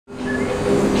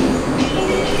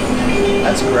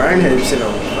That's grown hoops in a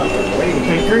fucking week.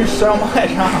 They grew so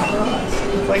much,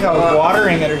 huh? It's like I was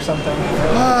watering it or something.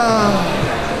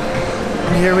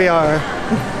 Here we are.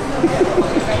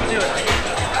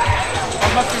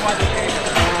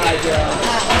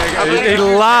 He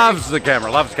loves the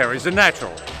camera, loves the camera. He's a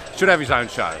natural. Should have his own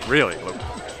show, really. Look.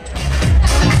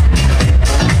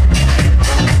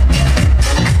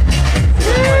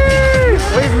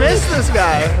 We've missed this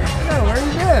guy. Yeah, where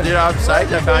you been? Dude, I'm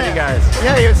psyched I found you guys.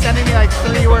 Yeah, he was sending me like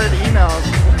 3-word emails.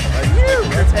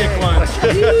 Let's get one.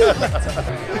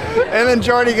 And then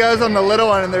Jordy goes on the little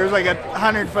one and there's like a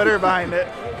 100-footer behind it.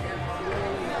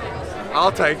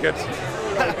 I'll take it.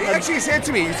 He actually said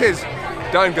to me, he says,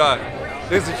 don't go.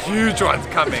 There's a huge one's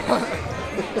coming.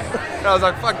 And I was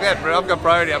like, fuck that, bro. I've got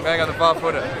priority. I'm going on the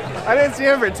 5-footer. I didn't see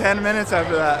him for 10 minutes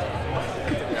after that.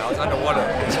 Yeah, I was underwater.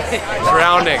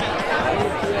 Drowning.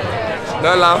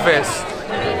 No love fest.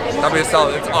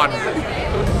 WSL, it's on.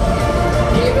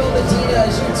 Kolohe Andino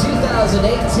is your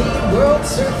 2018 World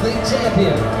Surfing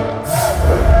Champion.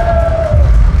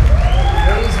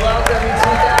 Please welcome your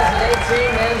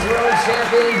 2018 Men's World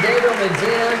Champion, Kolohe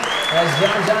Andino, as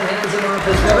John John hands him off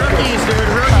his Rookies, dude,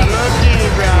 rookie,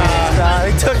 bro.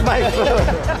 He took my foot.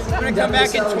 I'm gonna come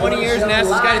back in 20 years and ask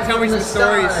this guy to tell me some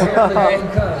stories.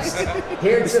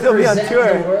 Here to still be on present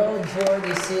tour. the World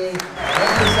Jordy Sea and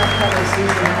this upcoming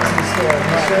season has in store. Be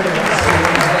sure to watch the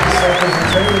women's surfers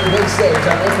returning to the big stage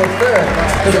on April 3rd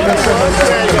for the Big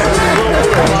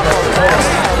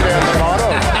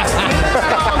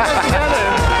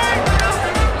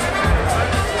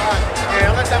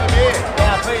Let's have a beer.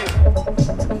 Yeah, please.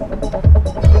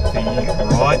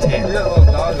 Right hand.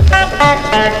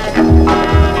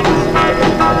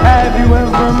 Have you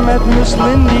ever met Miss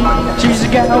Lindy? She's a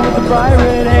gal with the bright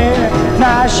red hair.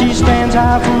 Now she stands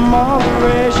high from all the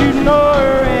rest. You know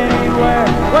her anywhere.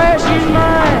 Well, she's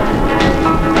mine.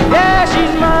 Yeah,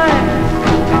 she's mine.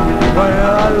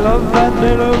 Well, I love that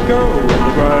little girl with the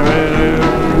bright red hair.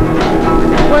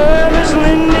 Well, Miss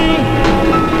Lindy,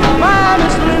 my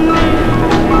Miss Lindy.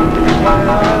 Well,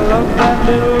 I love that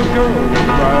little girl with the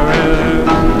bright red hair.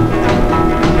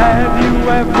 Have you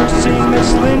ever seen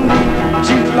Miss Lindy?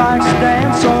 She likes to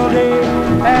dance all day,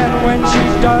 and when she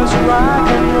does rock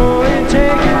and roll, it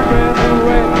takes your breath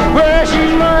away. Well,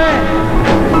 she's mine,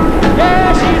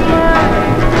 yeah, she's mine.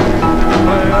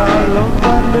 Well, I love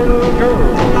that little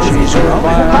girl. She's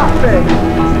mine.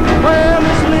 Well,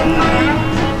 Miss Lindy.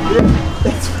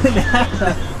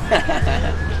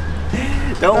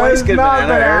 Don't waste good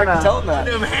banana, Eric. banana. Tell him that.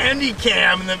 Them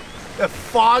handycam and the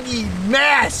foggy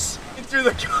mess through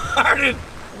the garden.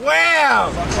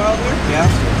 Wow!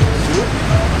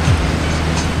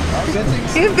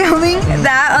 You filming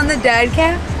that on the dad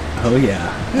cam? Oh yeah.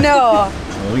 No.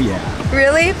 Oh yeah.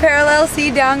 Really? Parallel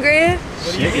C downgraded?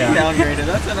 What do you mean downgraded?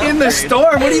 That's an In the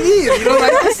storm, what do you mean? You don't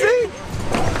like this thing?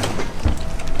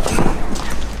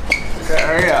 Okay,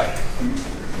 hurry up.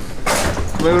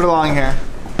 Move it along here.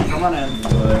 Come on in.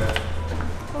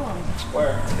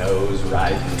 Where? Nose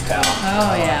rising, pal.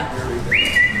 Oh yeah.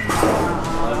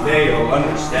 One day you'll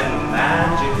understand the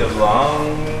magic of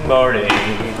longboarding.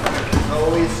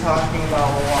 Always talking about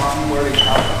longboarding,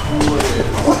 how cool it is.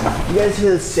 You guys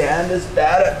hear the sand is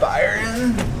bad at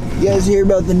Byron? You guys hear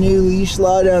about the new leash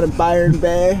law down at Byron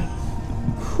Bay?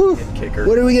 Whew. Kicker.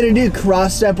 What are we gonna do?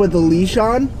 Cross step with the leash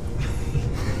on?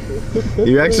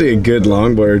 You're actually a good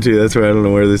longboarder too. That's why I don't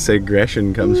know where this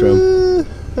aggression comes from.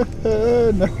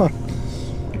 No.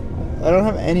 I don't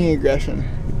have any aggression.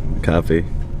 Copy.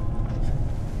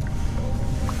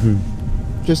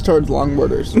 Just towards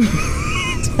longboarders.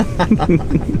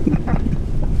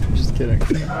 Just kidding.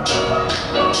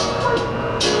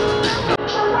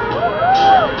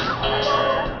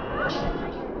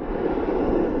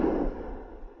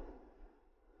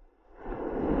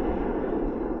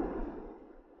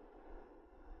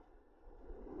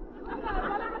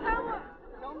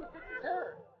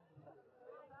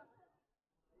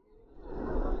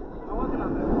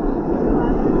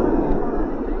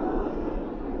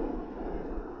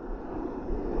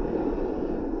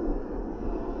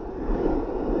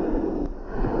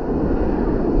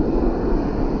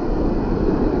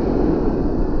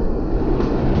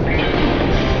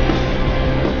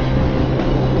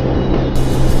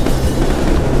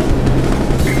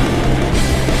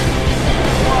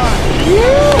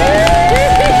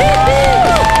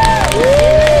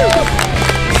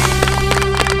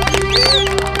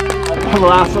 I'm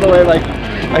laughing away like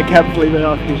I kept Filipe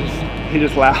off. He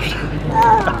just laughed.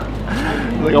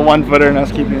 Like a 1-footer and I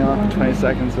was keeping off 20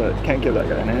 seconds, but can't give that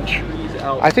guy an inch.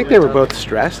 I think they were both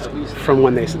stressed from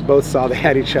when they both saw they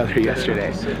had each other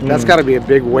yesterday. That's got to be a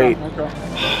big weight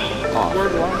off.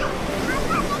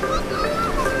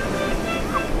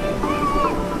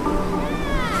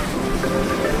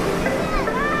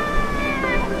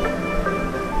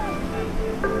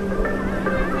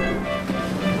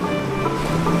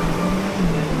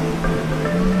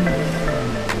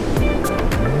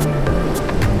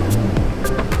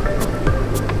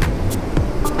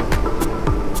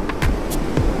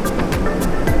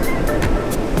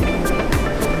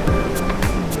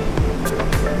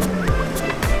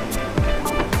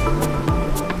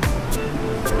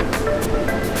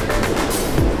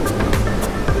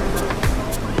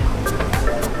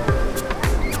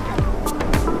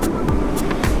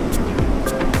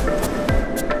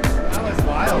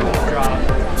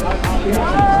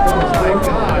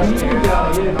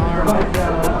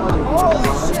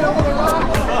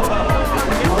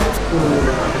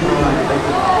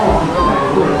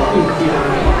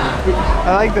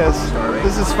 I like this.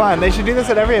 This is fun. They should do this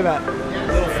at every event.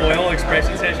 Little foil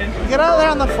expression session. Get out there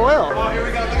on the foil. Oh, here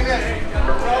we go. Look at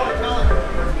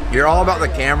this. You're all about the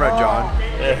camera, John.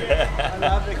 I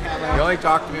love the camera. You only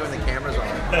talk to me when the camera's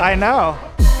on. I know.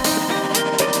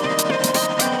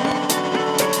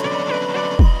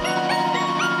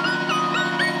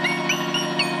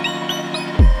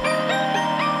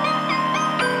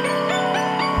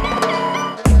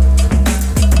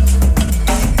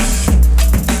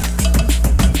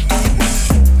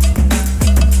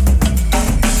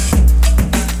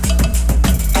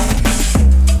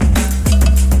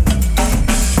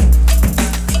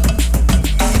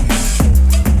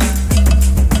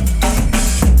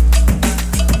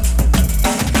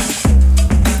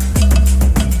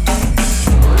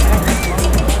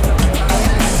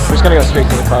 Just gonna go straight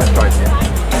to the car.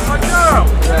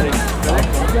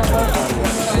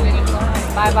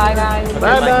 Bye bye, guys.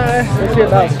 Bye bye.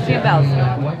 See you,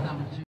 bells.